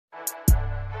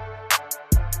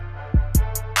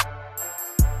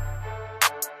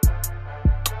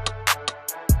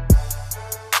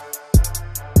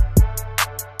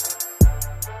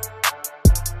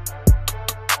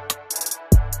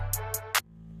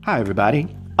Hi everybody,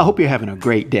 I hope you're having a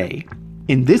great day.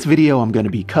 In this video I'm going to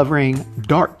be covering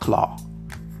Darkclaw.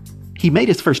 He made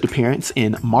his first appearance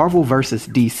in Marvel vs.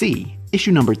 DC,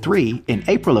 issue number 3 in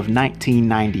April of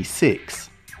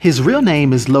 1996. His real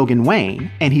name is Logan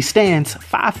Wayne, and he stands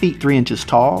 5 feet 3 inches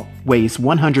tall, weighs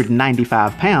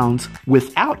 195 pounds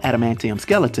without adamantium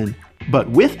skeleton, but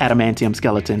with adamantium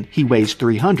skeleton he weighs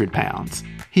 300 pounds.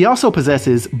 He also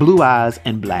possesses blue eyes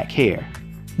and black hair.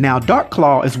 Now,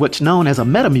 Darkclaw is what's known as a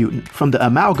metamutant from the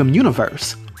Amalgam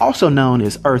universe, also known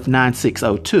as Earth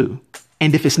 9602.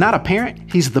 And if it's not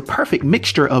apparent, he's the perfect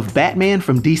mixture of Batman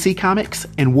from DC Comics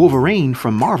and Wolverine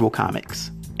from Marvel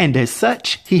Comics. And as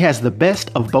such, he has the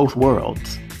best of both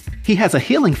worlds. He has a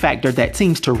healing factor that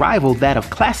seems to rival that of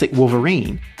classic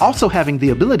Wolverine, also having the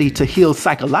ability to heal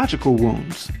psychological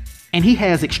wounds. And he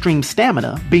has extreme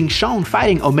stamina, being shown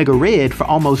fighting Omega Red for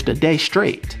almost a day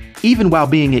straight, even while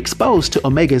being exposed to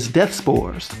Omega's death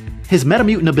spores. His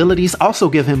metamutant abilities also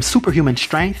give him superhuman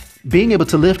strength, being able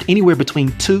to lift anywhere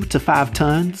between 2 to 5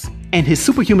 tons, and his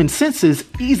superhuman senses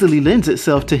easily lends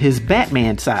itself to his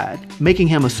Batman side, making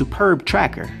him a superb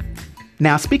tracker.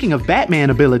 Now, speaking of Batman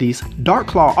abilities,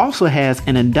 Darkclaw also has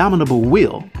an indomitable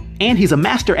will, and he's a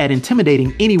master at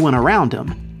intimidating anyone around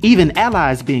him, even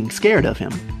allies being scared of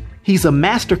him. He's a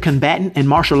master combatant and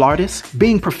martial artist,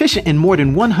 being proficient in more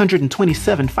than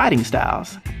 127 fighting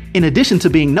styles, in addition to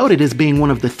being noted as being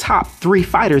one of the top 3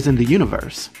 fighters in the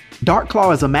universe.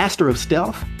 Darkclaw is a master of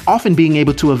stealth, often being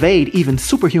able to evade even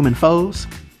superhuman foes,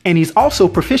 and he's also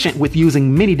proficient with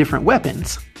using many different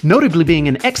weapons, notably being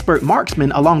an expert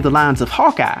marksman along the lines of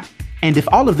Hawkeye. And if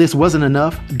all of this wasn't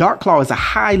enough, Darkclaw is a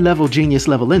high-level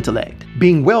genius-level intellect,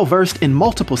 being well-versed in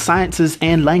multiple sciences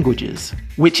and languages,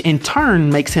 which in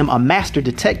turn makes him a master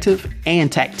detective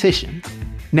and tactician.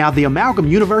 Now, the Amalgam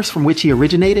universe from which he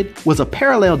originated was a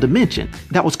parallel dimension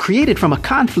that was created from a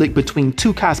conflict between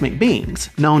 2 cosmic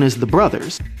beings, known as the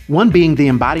Brothers, one being the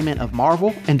embodiment of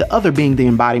Marvel and the other being the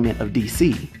embodiment of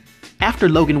DC. After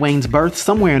Logan Wayne's birth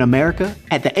somewhere in America,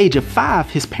 at the age of 5,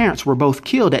 his parents were both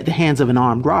killed at the hands of an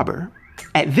armed robber.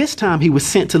 At this time, he was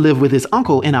sent to live with his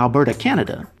uncle in Alberta,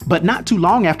 Canada. But not too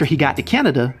long after he got to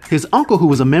Canada, his uncle, who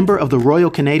was a member of the Royal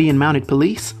Canadian Mounted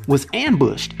Police, was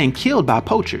ambushed and killed by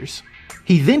poachers.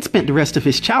 He then spent the rest of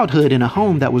his childhood in a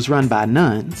home that was run by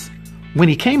nuns. When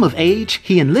he came of age,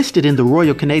 he enlisted in the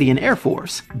Royal Canadian Air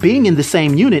Force, being in the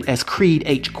same unit as Creed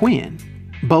H. Quinn.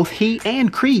 Both he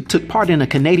and Creed took part in a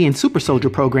Canadian super soldier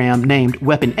program named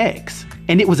Weapon X,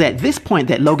 and it was at this point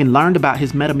that Logan learned about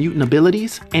his metamutant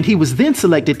abilities, and he was then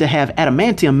selected to have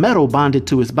adamantium metal bonded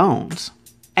to his bones.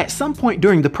 At some point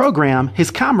during the program,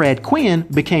 his comrade Quinn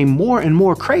became more and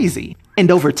more crazy, and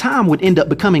over time would end up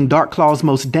becoming Darkclaw's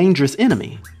most dangerous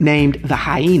enemy, named the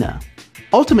Hyena.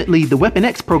 Ultimately, the Weapon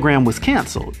X program was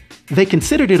cancelled. They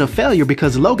considered it a failure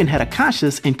because Logan had a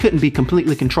conscience and couldn't be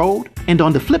completely controlled, and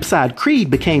on the flip side, Creed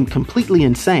became completely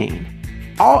insane.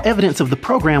 All evidence of the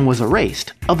program was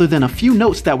erased, other than a few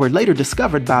notes that were later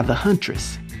discovered by the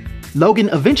Huntress. Logan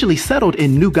eventually settled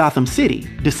in New Gotham City,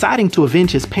 deciding to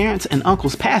avenge his parents' and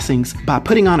uncle's passings by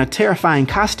putting on a terrifying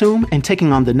costume and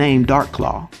taking on the name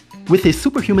Darkclaw. With his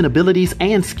superhuman abilities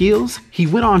and skills, he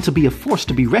went on to be a force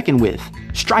to be reckoned with,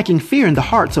 striking fear in the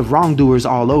hearts of wrongdoers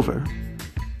all over.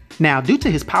 Now, due to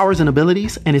his powers and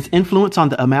abilities and his influence on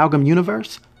the Amalgam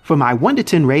universe, for my 1 to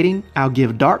 10 rating, I'll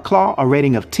give Darkclaw a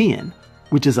rating of 10,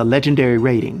 which is a legendary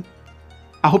rating.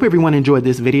 I hope everyone enjoyed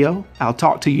this video. I'll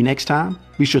talk to you next time.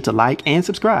 Be sure to like and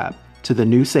subscribe to The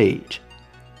New Sage.